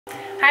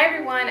Hi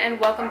everyone, and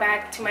welcome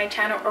back to my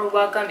channel, or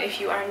welcome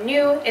if you are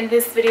new. In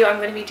this video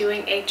I'm going to be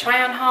doing a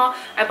try-on haul.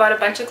 I bought a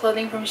bunch of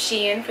clothing from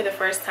SHEIN for the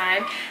first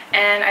time,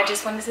 and I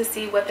just wanted to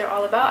see what they're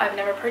all about. I've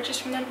never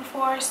purchased from them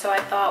before, so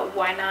I thought,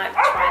 why not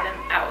try them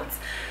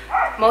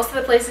out? Most of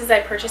the places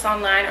I purchase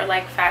online are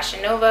like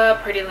Fashion Nova,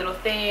 Pretty Little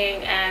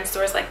Thing, and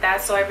stores like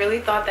that, so I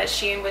really thought that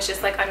SHEIN was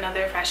just like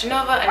another Fashion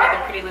Nova,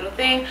 another Pretty Little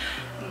Thing,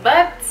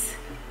 but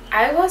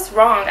I was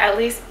wrong, at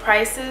least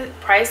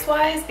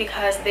price-wise,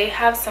 because they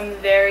have some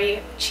very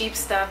cheap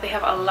stuff. They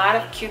have a lot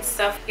of cute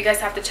stuff. You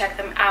guys have to check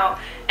them out.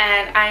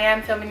 And I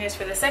am filming this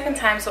for the second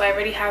time, so I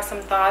already have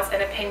some thoughts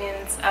and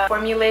opinions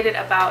formulated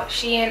about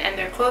SHEIN and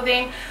their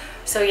clothing.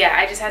 So yeah,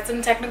 I just had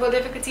some technical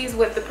difficulties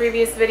with the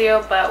previous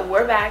video, but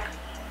we're back.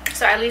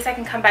 So at least I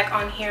can come back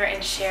on here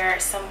and share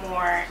some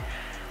more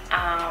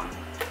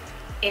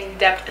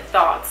in-depth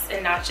thoughts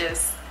and not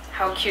just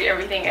how cute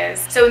everything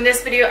is. So in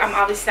this video, I'm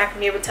obviously not gonna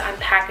be able to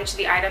unpackage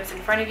the items in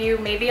front of you.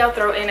 Maybe I'll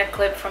throw in a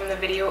clip from the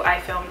video I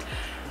filmed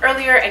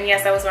earlier, and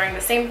yes, I was wearing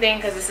the same thing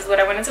because this is what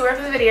I wanted to wear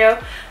for the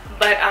video.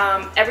 But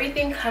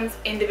everything comes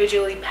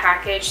individually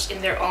packaged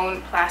in their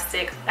own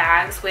plastic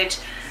bags, which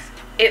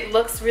it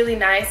looks really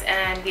nice,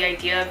 and the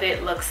idea of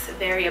it looks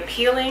very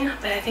appealing,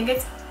 but I think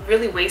it's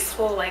really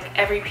wasteful. Like,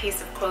 every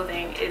piece of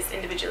clothing is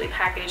individually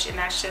packaged, and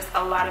that's just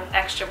a lot of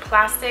extra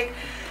plastic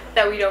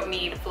that we don't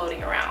need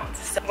floating around.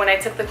 So when I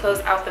took the clothes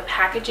out the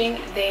packaging,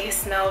 they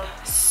smelled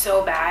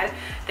so bad.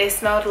 They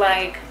smelled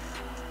like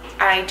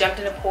I jumped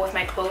in a pool with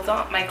my clothes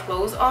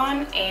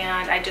on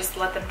and I just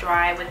let them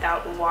dry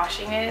without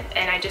washing it,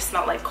 and I just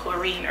smelled like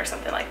chlorine or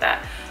something like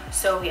that.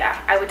 So yeah,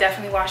 I would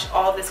definitely wash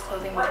all this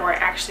clothing before I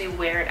actually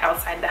wear it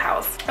outside the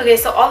house. Okay,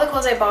 so all the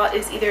clothes I bought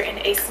is either in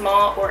a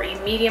small or a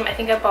medium. I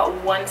think I bought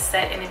one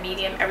set in a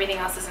medium, everything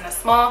else is in a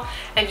small,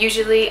 and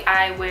usually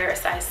I wear a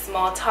size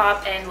small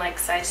top and like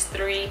size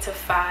 3 to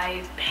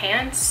 5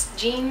 pants,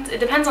 jeans. It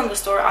depends on the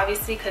store,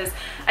 obviously, because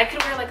I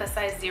could wear like a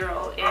size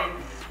 0 in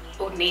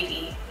Old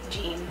Navy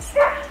jeans,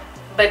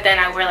 but then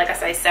I wear like a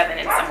size 7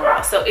 in somewhere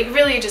else. So it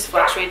really just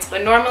fluctuates,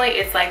 but normally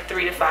it's like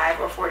 3 to 5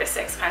 or 4 to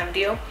 6 kind of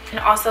deal. And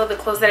also the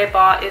clothes that I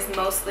bought is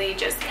mostly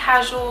just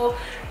casual,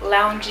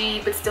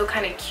 loungy, but still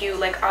kind of cute.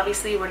 Like,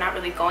 obviously we're not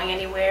really going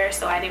anywhere,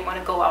 so I didn't want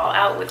to go all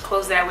out with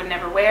clothes that I would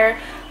never wear,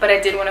 but I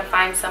did want to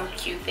find some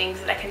cute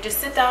things that I can just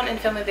sit down and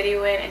film a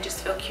video in and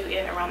just feel cute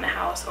in around the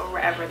house or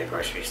wherever, the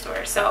grocery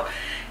store. So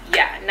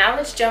yeah, now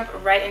let's jump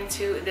right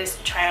into this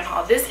try-on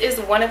haul. This is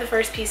one of the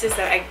first pieces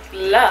that I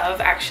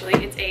love,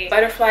 actually. It's a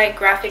butterfly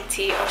graphic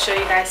tee. I'll show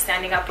you guys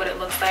standing up what it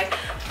looks like,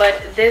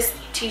 but this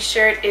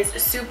t-shirt is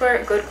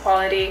super good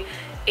quality.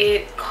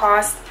 It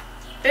cost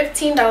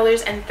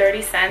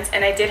 $15.30,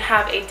 and I did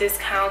have a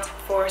discount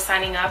for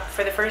signing up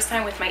for the first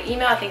time with my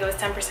email. I think it was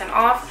 10%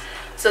 off,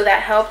 so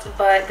that helped.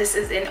 But this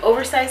is an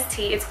oversized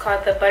tee. It's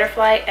called the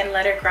Butterfly and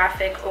Letter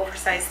Graphic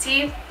Oversized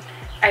Tee.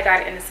 I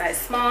got it in a size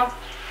small.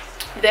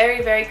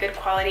 Very, very good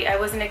quality. I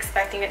wasn't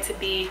expecting it to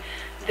be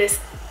this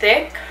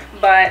thick,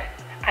 but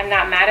I'm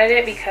not mad at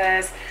it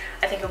because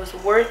I think it was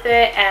worth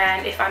it.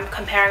 And if I'm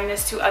comparing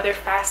this to other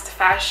fast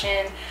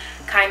fashion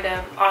kind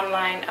of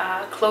online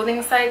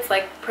clothing sites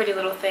like Pretty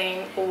Little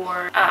Thing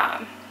or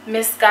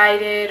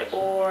Misguided,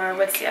 or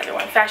what's the other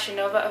one, Fashion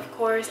Nova, of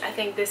course, I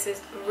think this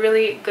is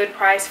really good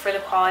price for the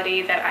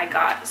quality that I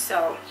got.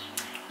 So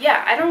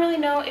yeah, I don't really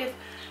know if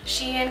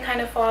SHEIN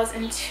kind of falls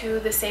into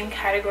the same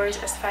categories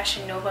as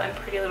Fashion Nova and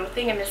Pretty Little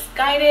Thing and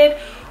Misguided,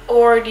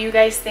 or do you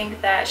guys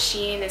think that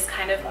SHEIN is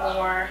kind of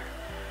more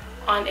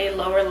on a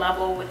lower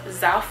level with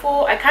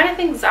Zaful? I kind of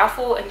think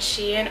Zaful and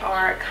SHEIN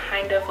are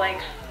kind of like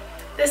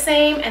the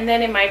same, and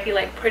then it might be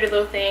like Pretty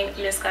Little Thing,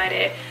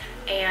 Misguided,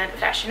 and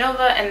Fashion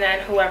Nova, and then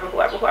whoever.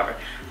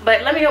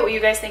 But let me know what you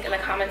guys think in the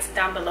comments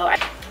down below.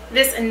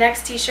 This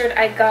next t-shirt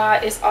I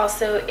got is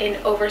also an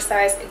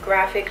oversized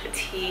graphic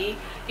tee.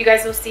 You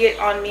guys will see it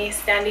on me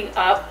standing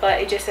up,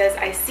 but it just says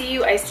I see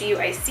you, I see you,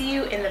 I see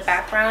you in the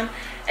background.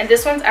 And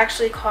this one's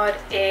actually called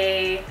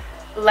a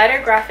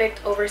letter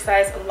graphic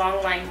oversized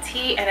long line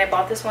tee, and I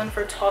bought this one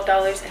for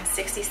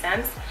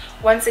 $12.60.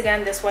 Once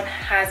again, this one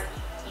has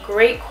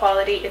great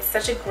quality. It's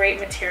such a great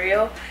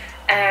material,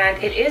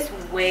 and it is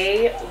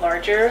way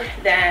larger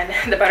than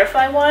the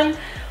butterfly one,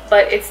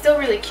 but it's still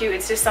really cute.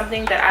 It's just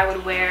something that I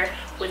would wear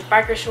with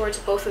biker shorts.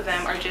 Both of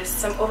them are just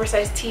some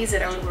oversized tees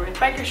that I would wear with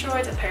biker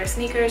shorts, a pair of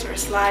sneakers or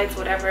slides,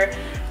 whatever.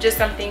 Just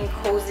something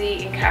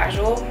cozy and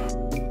casual.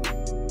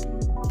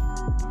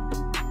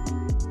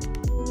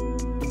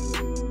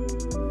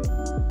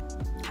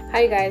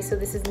 Hi guys, so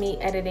this is me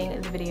editing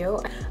the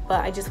video,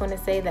 but I just want to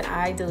say that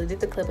I deleted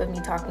the clip of me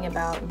talking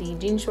about the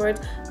jean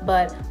shorts,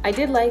 but I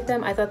did like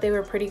them. I thought they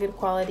were pretty good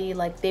quality.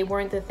 Like, they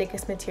weren't the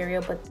thickest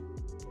material, but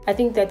I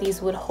think that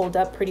these would hold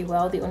up pretty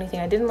well. The only thing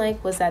I didn't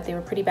like was that they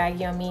were pretty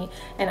baggy on me,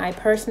 and I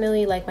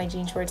personally like my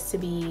jean shorts to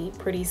be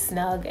pretty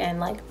snug and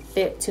like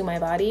fit to my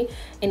body.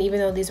 And even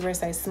though these were a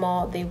size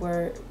small, they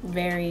were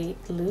very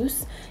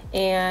loose.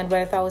 And what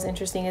I thought was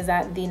interesting is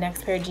that the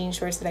next pair of jean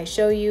shorts that I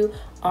show you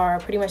are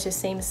pretty much the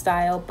same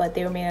style, but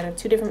they were made out of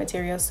 2 different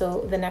materials,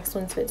 so the next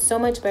ones fit so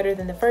much better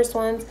than the first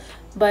ones.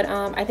 But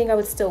I think I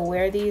would still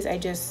wear these. I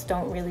just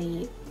don't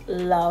really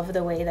love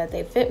the way that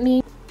they fit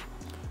me.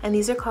 And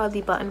these are called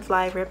the Button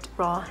Fly Ripped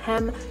Raw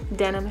Hem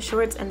Denim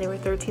Shorts, and they were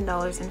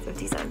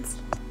 $13.50.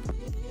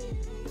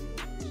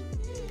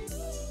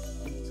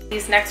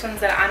 These next ones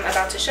that I'm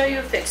about to show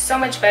you fit so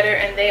much better,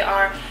 and they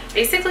are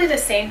basically the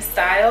same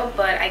style,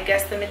 but I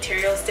guess the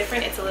material is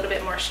different. It's a little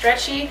bit more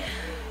stretchy.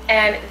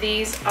 And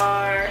these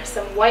are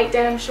some white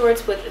denim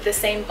shorts with the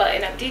same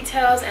button-up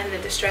details and the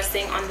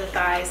distressing on the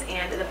thighs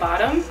and the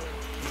bottom.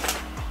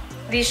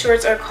 These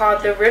shorts are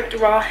called the Ripped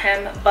Raw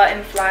Hem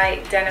Button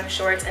Fly Denim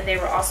Shorts, and they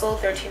were also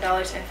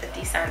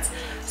 $13.50.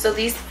 So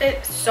these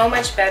fit so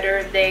much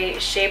better. They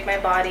shape my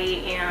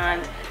body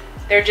and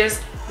they're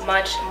just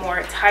much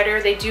more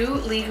tighter. They do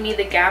leave me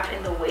the gap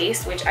in the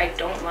waist, which I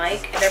don't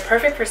like, and they're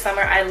perfect for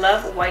summer. I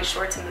love white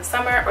shorts in the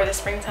summer or the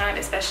springtime,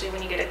 especially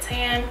when you get a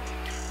tan.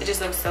 It just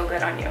looks so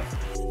good on you.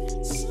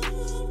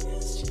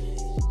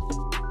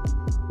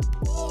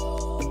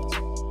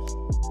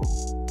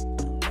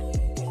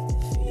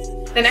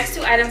 The next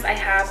 2 items I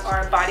have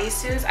are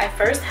bodysuits. I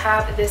first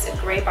have this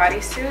gray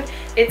bodysuit.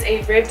 It's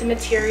a ribbed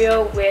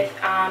material with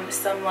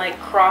some like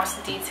cross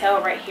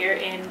detail right here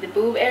in the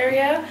boob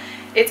area.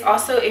 It's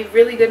also a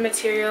really good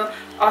material.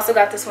 Also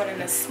got this one in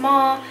a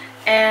small,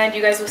 and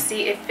you guys will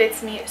see it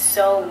fits me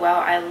so well.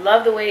 I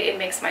love the way it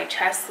makes my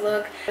chest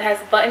look. It has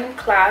button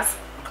clasp,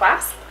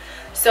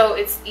 so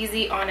it's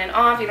easy on and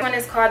off. This one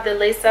is called the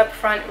Lace Up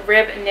Front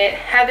Rib Knit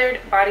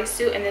Heathered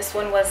Bodysuit, and this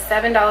one was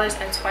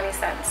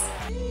 $7.20.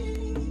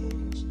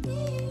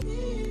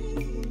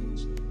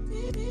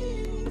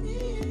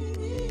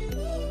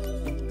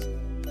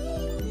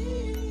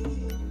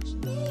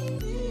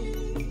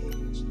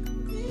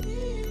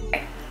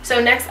 So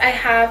next I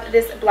have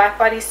this black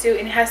bodysuit,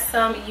 and it has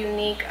some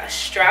unique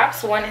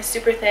straps. One is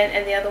super thin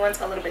and the other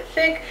one's a little bit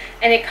thick,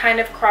 and it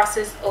kind of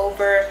crosses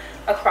over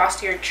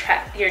across your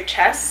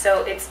chest,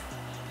 so it's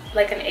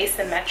like an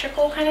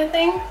asymmetrical kind of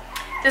thing.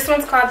 This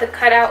one's called the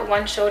Cutout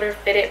One Shoulder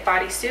Fitted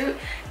Bodysuit,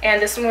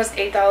 and this one was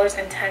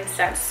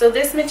 $8.10. So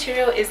this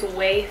material is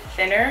way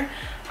thinner.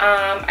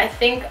 I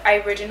think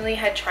I originally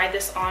had tried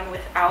this on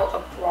without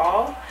a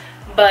bra,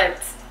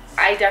 but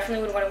I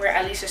definitely would want to wear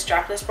at least a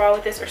strapless bra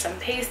with this or some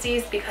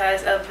pasties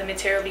because of the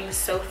material being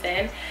so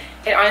thin.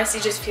 It honestly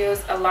just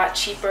feels a lot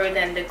cheaper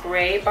than the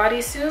gray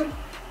bodysuit.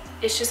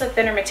 It's just a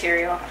thinner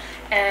material.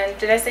 And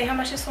did I say how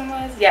much this one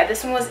was? Yeah,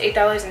 this one was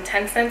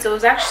 $8.10. So it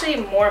was actually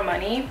more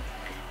money,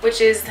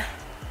 which is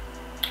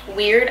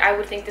weird. I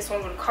would think this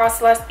one would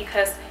cost less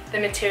because the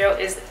material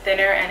is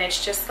thinner and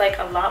it's just like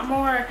a lot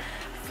more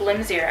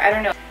flimsier. I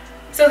don't know.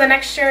 So the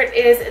next shirt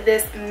is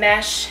this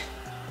mesh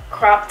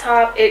crop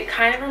top. It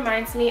kind of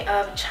reminds me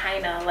of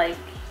china, like,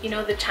 you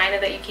know, the china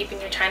that you keep in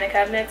your china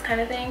cabinets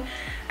kind of thing.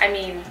 I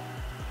mean,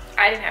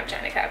 I didn't have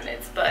china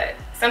cabinets, but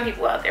some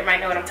people out there might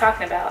know what I'm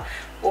talking about,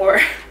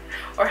 or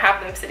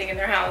have them sitting in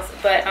their house.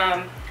 But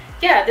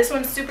yeah, this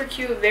one's super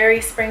cute, very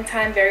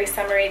springtime, very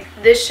summery.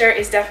 This shirt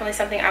is definitely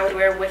something I would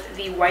wear with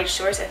the white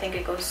shorts. I think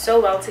it goes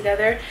so well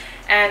together.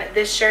 And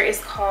this shirt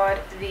is called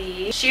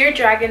the Sheer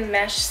Dragon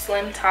Mesh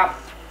Slim Top,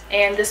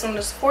 and this one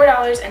was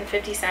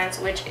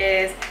 $4.50, which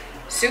is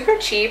super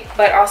cheap,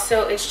 but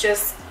also it's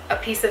just a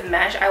piece of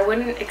mesh. I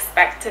wouldn't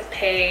expect to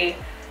pay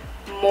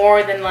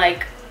more than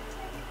like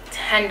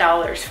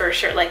 $10 for a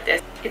shirt like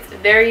this. It's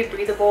very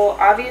breathable.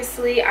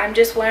 Obviously, I'm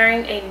just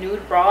wearing a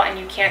nude bra and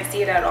you can't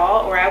see it at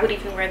all, or I would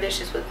even wear this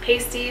just with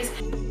pasties.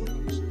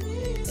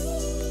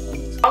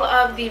 All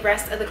of the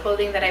rest of the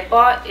clothing that I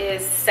bought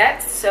is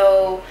sets,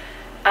 so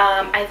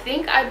I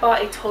think I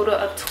bought a total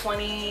of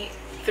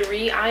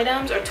 23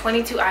 items or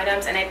 22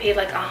 items, and I paid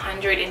like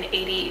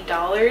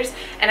 $180,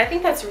 and I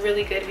think that's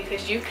really good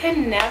because you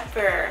can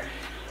never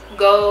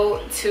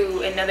go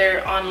to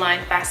another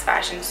online fast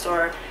fashion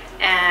store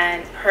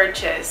and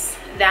purchase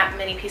that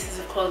many pieces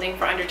of clothing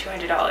for under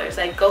 $200.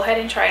 Like, go ahead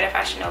and try it at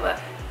Fashion Nova.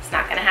 It's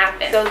not gonna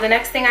happen. So the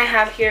next thing I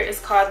have here is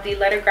called the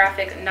Letter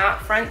Graphic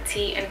Knot Front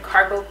Tee and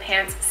Cargo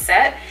Pants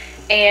Set,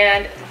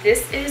 and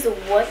this is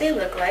what they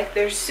look like.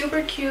 They're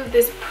super cute.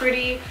 This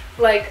pretty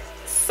like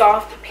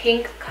soft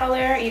pink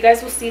color. You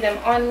guys will see them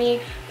on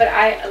me, but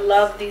I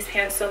love these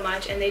pants so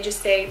much, and they just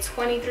say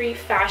 23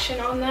 fashion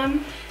on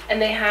them, and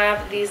they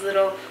have these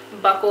little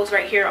buckles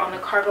right here on the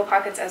cargo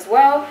pockets as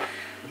well,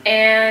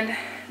 and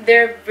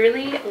they're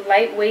really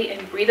lightweight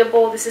and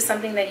breathable. This is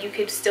something that you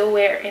could still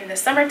wear in the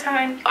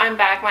summertime. I'm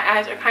back. My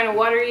eyes are kind of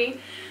watery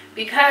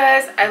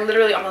because I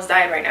literally almost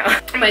died right now.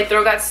 My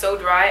throat got so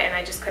dry and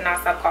I just could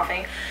not stop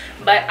coughing.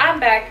 But I'm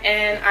back,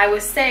 and I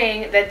was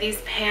saying that these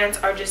pants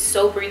are just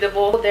so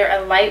breathable.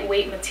 They're a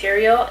lightweight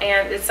material,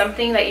 and it's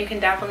something that you can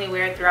definitely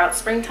wear throughout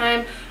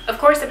springtime. Of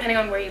course, depending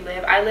on where you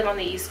live. I live on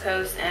the East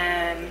Coast,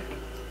 and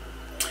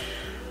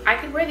I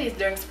could wear these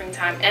during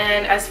springtime.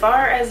 And as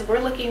far as we're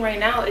looking right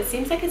now, it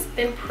seems like it's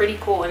been pretty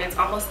cool and it's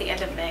almost the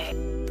end of May.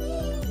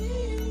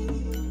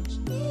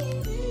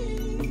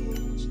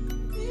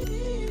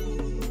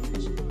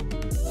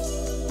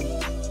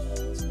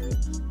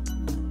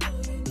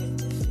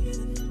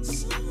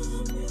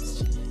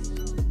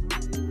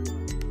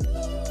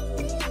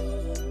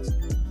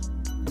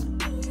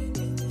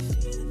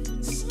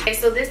 Okay,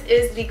 so this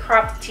is the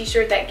cropped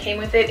t-shirt that came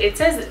with it. It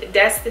says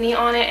Destiny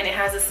on it and it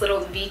has this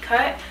little V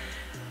cut.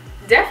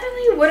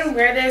 Definitely wouldn't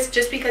wear this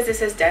just because it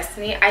says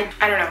Destiny. I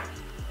don't know.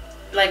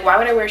 Like, why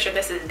would I wear a shirt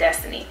that says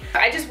Destiny?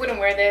 I just wouldn't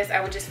wear this. I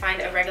would just find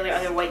a regular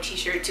other white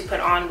t-shirt to put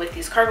on with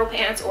these cargo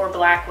pants or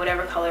black,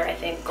 whatever color I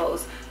think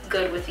goes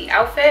good with the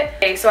outfit.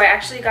 Okay, so I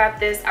actually got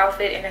this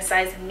outfit in a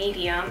size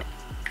medium.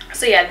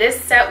 So yeah, this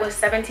set was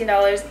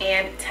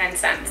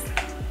 $17.10.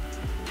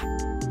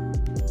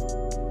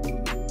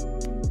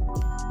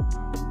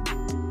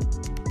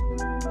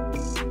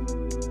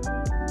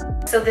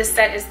 So this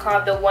set is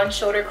called the one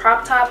shoulder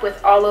crop top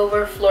with all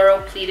over floral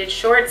pleated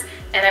shorts,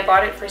 and I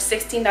bought it for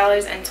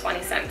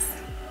 $16.20.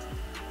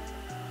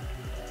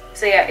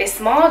 So yeah, a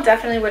small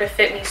definitely would have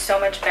fit me so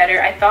much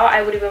better. I thought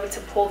I would be able to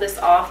pull this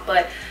off,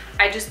 but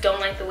I just don't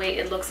like the way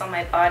it looks on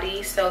my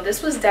body. So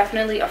this was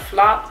definitely a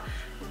flop,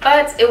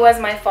 but it was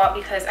my fault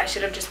because I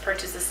should have just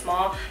purchased a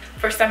small.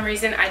 For some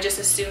reason, I just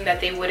assumed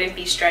that they wouldn't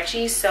be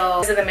stretchy.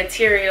 So because of the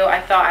material,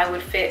 I thought I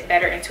would fit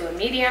better into a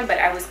medium, but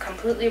I was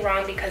completely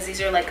wrong because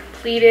these are like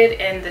pleated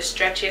and the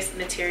stretchiest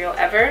material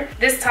ever.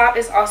 This top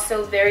is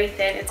also very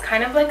thin. It's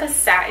kind of like a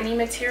satiny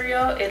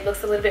material. It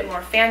looks a little bit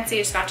more fancy.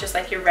 It's not just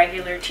like your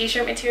regular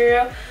t-shirt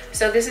material.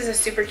 So this is a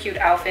super cute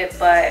outfit,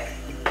 but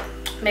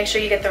make sure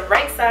you get the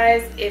right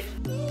size.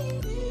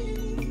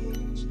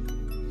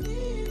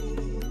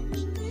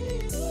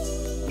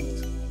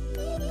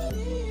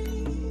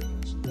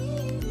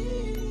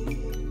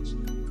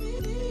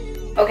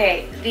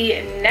 Okay,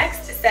 the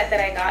next set that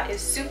I got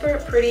is super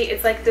pretty.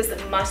 It's like this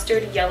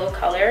mustard yellow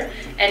color,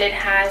 and it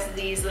has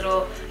these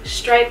little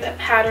stripe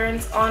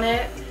patterns on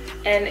it,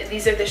 and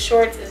these are the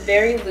shorts,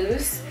 very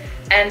loose,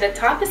 and the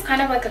top is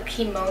kind of like a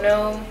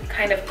kimono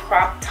kind of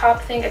crop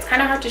top thing. It's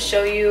kind of hard to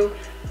show you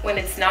when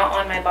it's not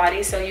on my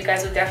body, so you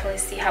guys will definitely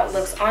see how it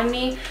looks on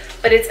me,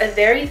 but it's a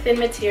very thin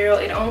material.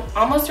 It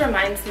almost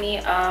reminds me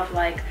of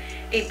like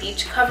a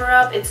beach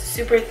cover-up. It's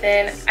super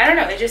thin. I don't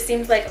know, it just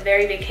seems like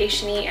very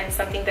vacation-y and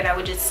something that I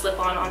would just slip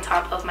on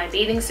top of my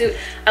bathing suit.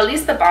 At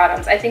least the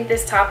bottoms. I think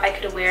this top I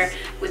could wear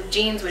with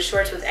jeans, with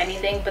shorts, with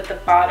anything, but the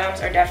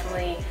bottoms are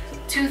definitely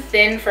too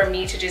thin for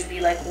me to just be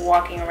like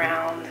walking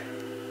around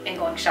and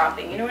going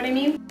shopping, you know what I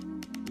mean?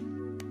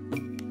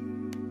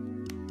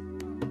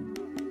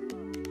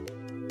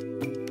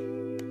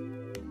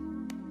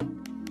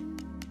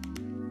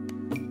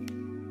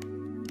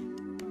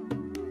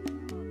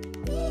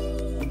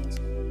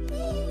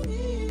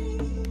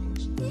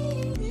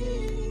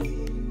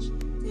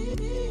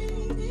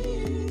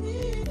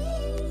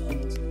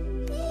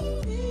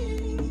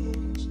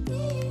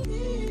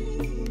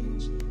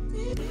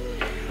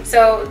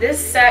 So this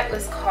set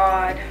was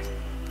called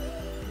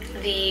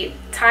the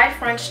tie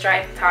front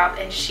stripe top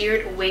and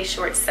sheared waist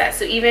short set.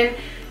 So even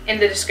in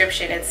the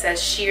description it says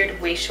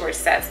sheared waist short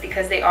sets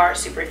because they are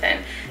super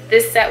thin.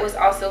 This set was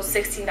also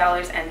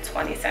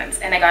 $16.20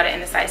 and I got it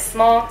in a size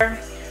small.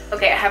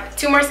 Okay, I have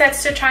two more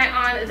sets to try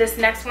on. This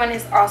next one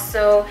is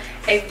also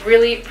a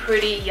really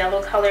pretty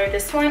yellow color.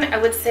 This one I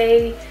would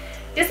say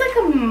is like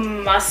a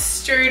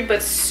mustard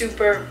but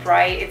super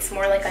bright. It's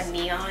more like a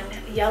neon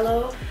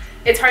yellow.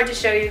 It's hard to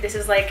show you. This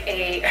is like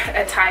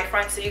a tie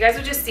front, so you guys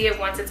will just see it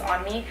once it's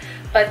on me.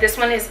 But this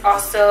one is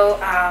also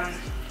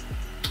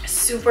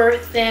super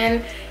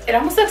thin. It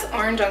almost looks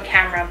orange on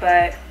camera,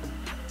 but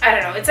I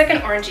don't know. It's like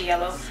an orangey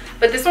yellow.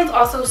 But this one's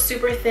also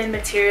super thin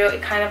material.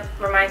 It kind of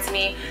reminds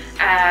me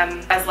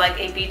as like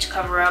a beach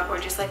cover-up or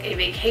just like a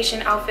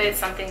vacation outfit,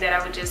 something that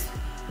I would just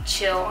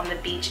chill on the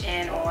beach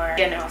in, or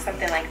you know,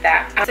 something like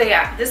that. So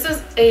yeah, this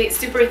is a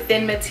super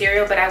thin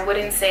material, but I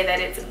wouldn't say that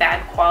it's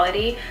bad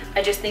quality.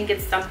 I just think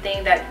it's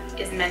something that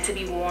is meant to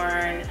be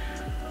worn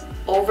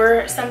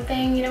over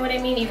something, you know what I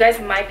mean? You guys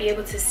might be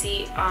able to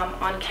see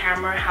on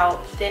camera how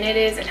thin it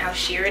is and how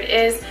sheer it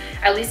is.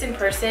 At least in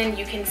person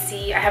you can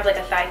see, I have like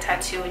a thigh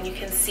tattoo and you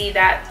can see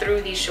that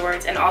through these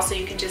shorts, and also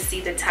you can just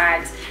see the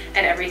tags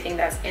and everything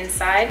that's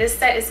inside. This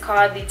set is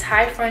called the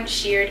tie front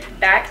sheared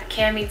back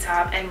cami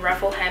top and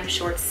ruffle hem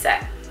shorts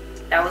set.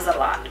 That was a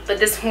lot, but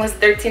this one was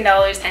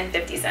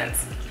 $13.50.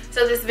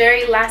 So this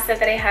very last set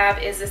that I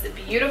have is this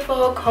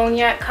beautiful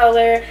cognac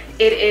color.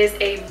 It is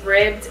a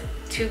ribbed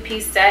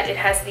two-piece set. It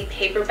has the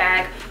paper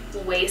bag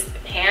waist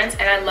pants,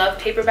 and I love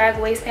paper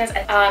bag waist pants.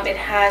 It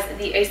has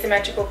the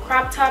asymmetrical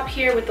crop top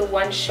here with the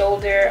one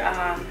shoulder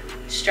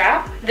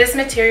strap. This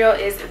material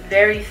is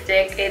very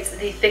thick. It's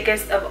the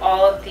thickest of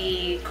all of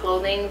the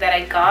clothing that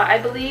I got, I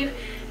believe.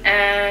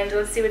 And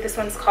let's see what this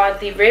one's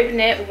called. The rib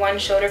knit one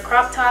shoulder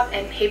crop top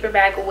and paper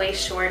bag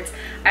waist shorts.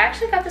 I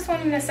actually got this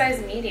one in a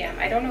size medium.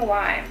 I don't know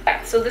why.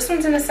 So this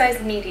one's in a size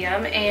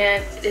medium,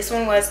 and this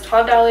one was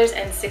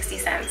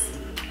 $12.60.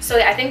 So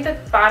yeah, I think the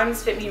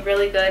bottoms fit me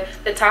really good.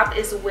 The top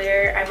is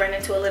where I run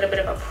into a little bit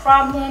of a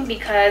problem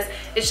because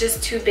it's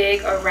just too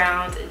big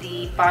around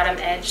the bottom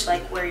edge,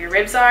 like where your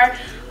ribs are.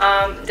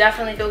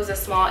 Definitely if it was a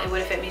small, it would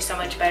have fit me so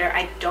much better.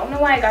 I don't know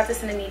why I got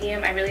this in a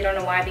medium. I really don't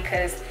know why,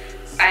 because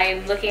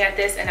I'm looking at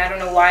this and I don't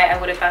know why I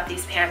would have thought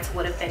these pants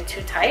would have been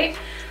too tight.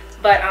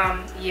 But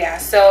yeah,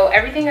 so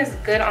everything is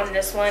good on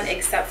this one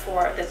except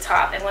for the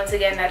top. And once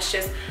again, that's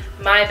just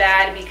my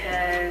bad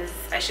because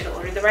I should have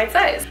ordered the right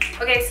size.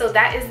 Okay, so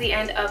that is the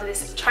end of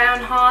this try on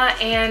haul.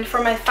 And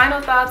for my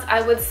final thoughts,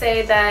 I would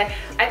say that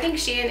I think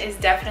SHEIN is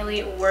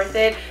definitely worth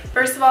it.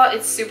 First of all,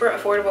 it's super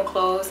affordable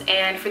clothes,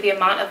 and for the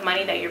amount of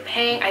money that you're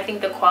paying, I think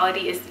the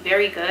quality is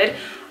very good.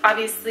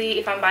 Obviously,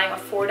 if I'm buying a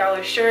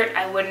 $4 shirt,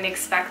 I wouldn't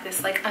expect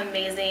this like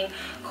amazing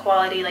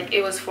quality. Like,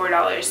 it was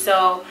 $4.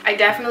 So I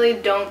definitely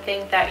don't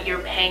think that you're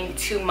paying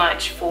too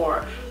much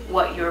for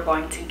what you're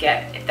going to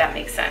get, if that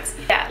makes sense.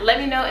 Yeah, let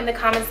me know in the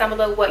comments down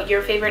below what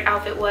your favorite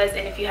outfit was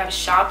and if you have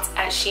shopped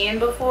at SHEIN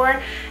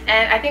before.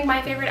 And I think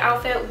my favorite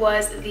outfit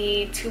was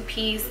the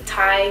two-piece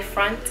tie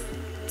front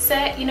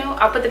set. You know,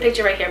 I'll put the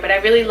picture right here, but I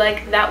really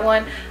like that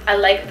one. I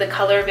like the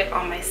color of it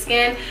on my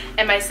skin.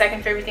 And my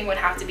second favorite thing would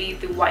have to be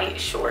the white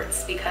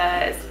shorts,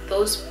 because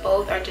those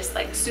both are just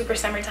like super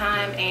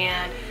summertime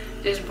and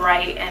just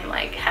bright and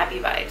like happy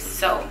vibes.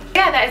 So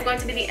yeah, that is going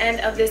to be the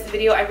end of this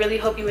video. I really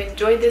hope you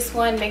enjoyed this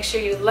one. Make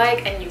sure you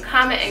like and you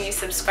comment and you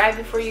subscribe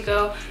before you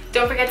go.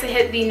 Don't forget to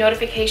hit the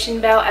notification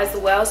bell as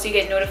well so you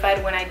get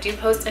notified when I do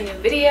post a new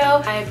video.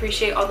 I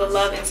appreciate all the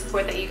love and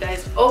support that you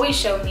guys always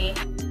show me.